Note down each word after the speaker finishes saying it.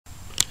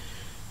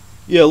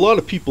Yeah, a lot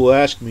of people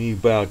ask me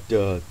about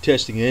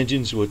testing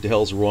engines, what the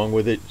hell's wrong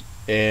with it.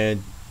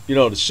 And,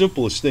 the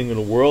simplest thing in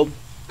the world,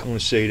 I'm going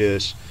to say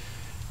this.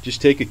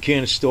 Just take a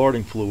can of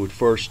starting fluid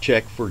first,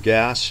 check for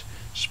gas,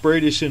 spray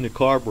this in the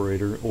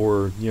carburetor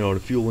or,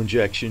 the fuel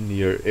injection,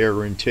 the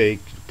air intake,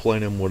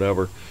 plenum,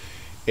 whatever,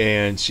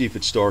 and see if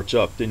it starts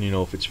up. Then you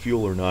know if it's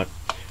fuel or not.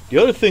 The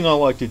other thing I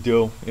like to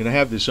do, and I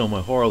have this on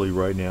my Harley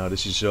right now,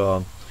 this is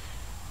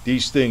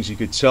these things you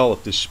could tell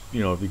if this,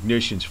 if the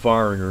ignition's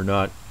firing or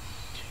not.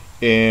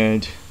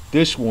 And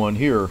this one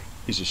here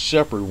is a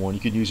separate one. You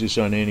can use this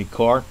on any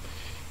car.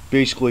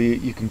 Basically,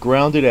 you can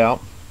ground it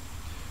out,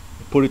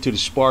 put it to the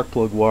spark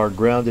plug wire,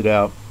 ground it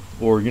out,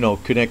 or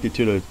connect it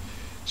to the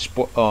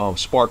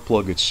spark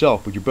plug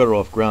itself. But you're better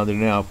off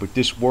grounding it out. But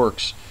this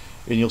works,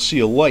 and you'll see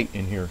a light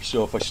in here.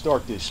 So if I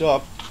start this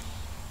up,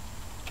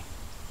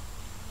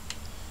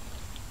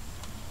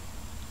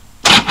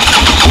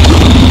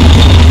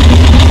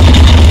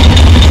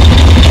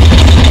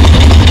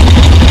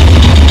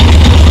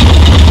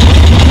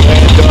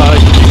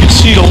 you can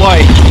see the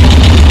light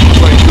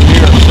right through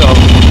here. So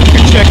you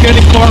can check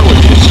any car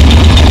with this.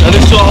 Now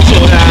this also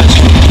has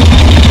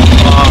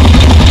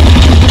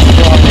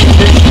the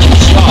ignition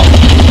itself.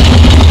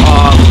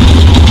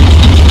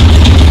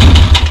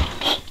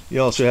 It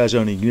also has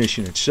on the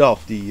ignition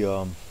itself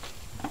the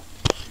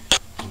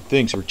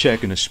things for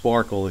checking the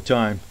spark all the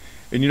time.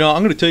 And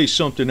I'm going to tell you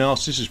something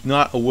else. This is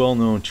not a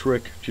well-known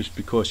trick, just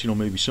because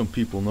maybe some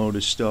people know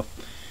this stuff.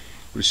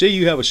 But say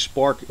you have a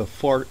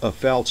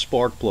fouled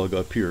spark plug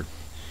up here.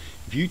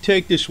 If you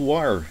take this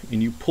wire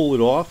and you pull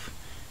it off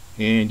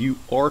and you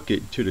arc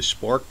it to the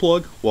spark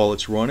plug while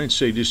it's running,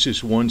 say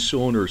this one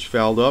cylinder is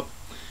fouled up,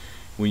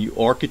 when you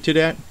arc it to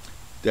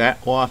that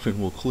often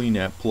will clean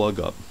that plug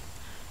up.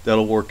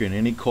 That'll work in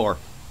any car.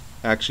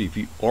 Actually, if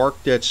you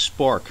arc that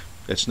spark,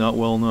 that's not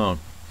well known.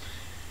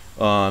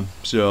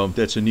 So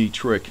that's a neat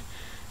trick.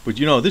 But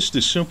this is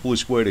the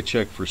simplest way to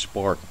check for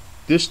spark.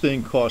 This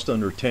thing cost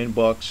under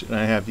 $10, and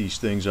I have these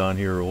things on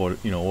here all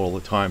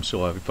the time.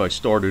 So if I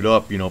start it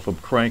up, if I'm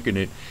cranking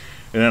it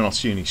and I don't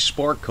see any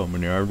spark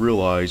coming there, I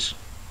realize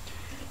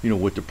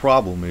what the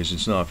problem is.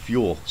 It's not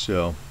fuel.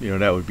 So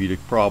that would be the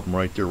problem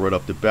right there, right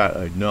up the bat.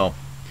 I'd know.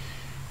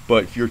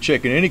 But if you're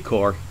checking any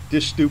car,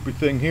 this stupid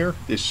thing here,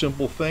 this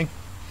simple thing,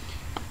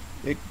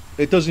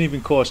 it doesn't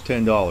even cost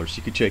 $10.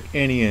 You can check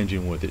any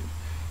engine with it.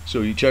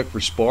 So you check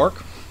for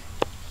spark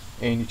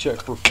and you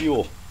check for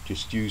fuel.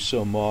 Just use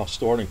some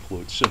starting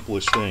fluid,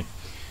 simplest thing.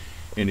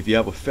 And if you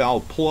have a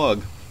fouled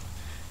plug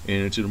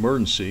and it's an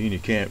emergency and you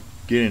can't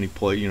get any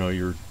play,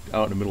 you're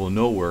out in the middle of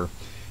nowhere,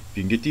 if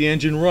you can get the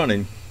engine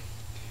running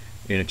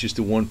and it's just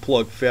the one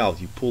plug fouled,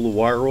 you pull the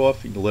wire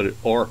off and you let it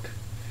arc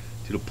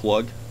to the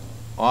plug,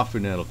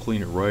 often that'll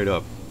clean it right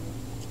up.